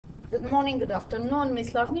Good morning, good afternoon.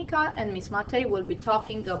 Miss Larnika and Miss Matei will be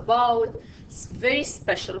talking about very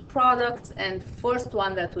special products, and first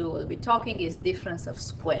one that we will be talking is difference of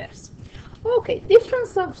squares. Okay,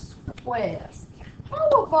 difference of squares.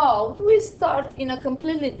 How about we start in a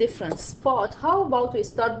completely different spot? How about we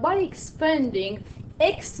start by expanding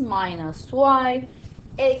x minus y,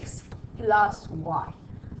 x plus y?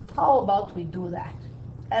 How about we do that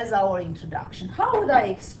as our introduction? How would I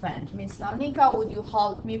expand? Miss Larnika, would you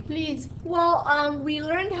help me, please? Well, we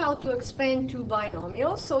learned how to expand two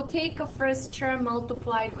binomials. So take a first term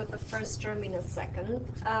multiplied with the first term in a second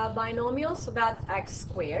binomial, so that's x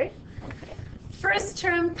squared. First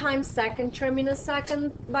term times second term in a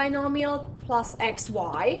second binomial plus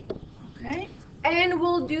xy. Okay. And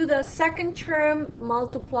we'll do the second term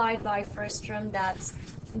multiplied by first term, that's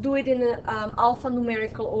do it in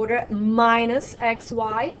alphanumerical order, minus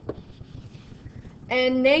xy.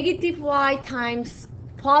 And negative y times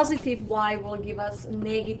positive y will give us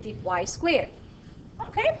negative y squared.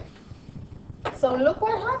 Okay. So look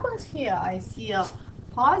what happens here. I see a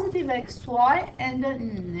positive xy and a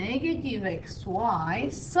negative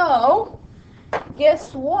xy. So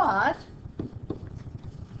guess what?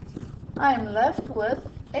 I'm left with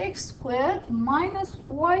x squared minus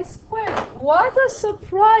y squared. What a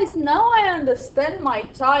surprise! Now I understand my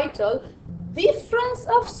title, difference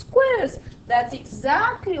of squares. That's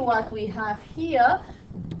exactly what we have here.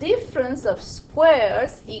 Difference of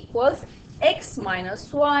squares equals x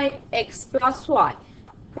minus y, x plus y.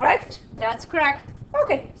 Correct? That's correct.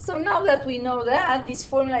 Okay, so now that we know that, this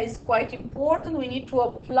formula is quite important. We need to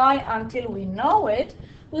apply until we know it.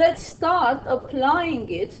 Let's start applying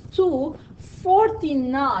it to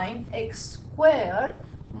 49x squared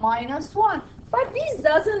minus 1. But this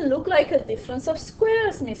doesn't look like a difference of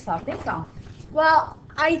squares, Miss Larnika. Well,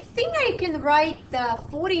 I think I can write the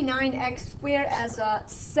 49x squared as a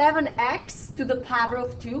 7x to the power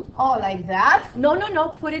of 2. Oh, like that?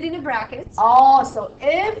 No, put it in the brackets. Oh, so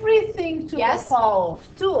everything to Yes. the power of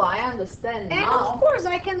 2. I understand And now. of course,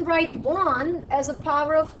 I can write 1 as a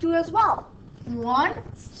power of 2 as well. 1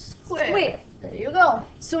 squared. Square. There you go.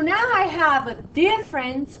 So now I have a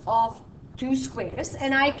difference of two squares,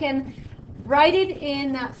 and I can write it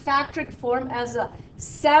in factoric form as a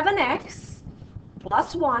 7x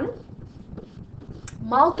plus 1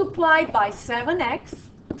 multiplied by 7x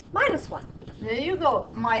minus 1. There you go.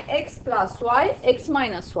 My x plus y, x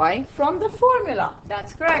minus y from the formula.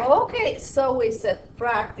 That's correct. Okay, so we said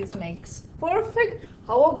practice makes perfect.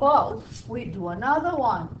 How about we do another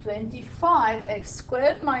one? 25x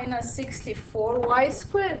squared minus 64y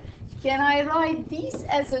squared. Can I write this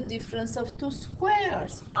as a difference of two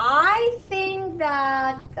squares? I think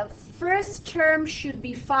that the first term should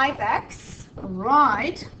be 5x,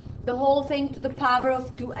 Right. the whole thing to the power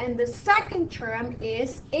of 2, and the second term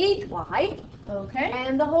is 8y, Okay.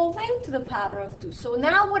 and the whole thing to the power of 2. So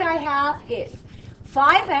now what I have is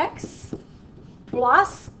 5x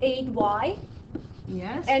plus 8y,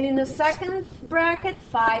 Yes. and in the second bracket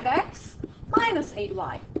 5x minus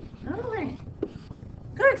 8y. Okay.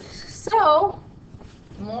 Good. So,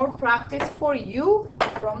 more practice for you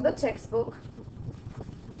from the textbook.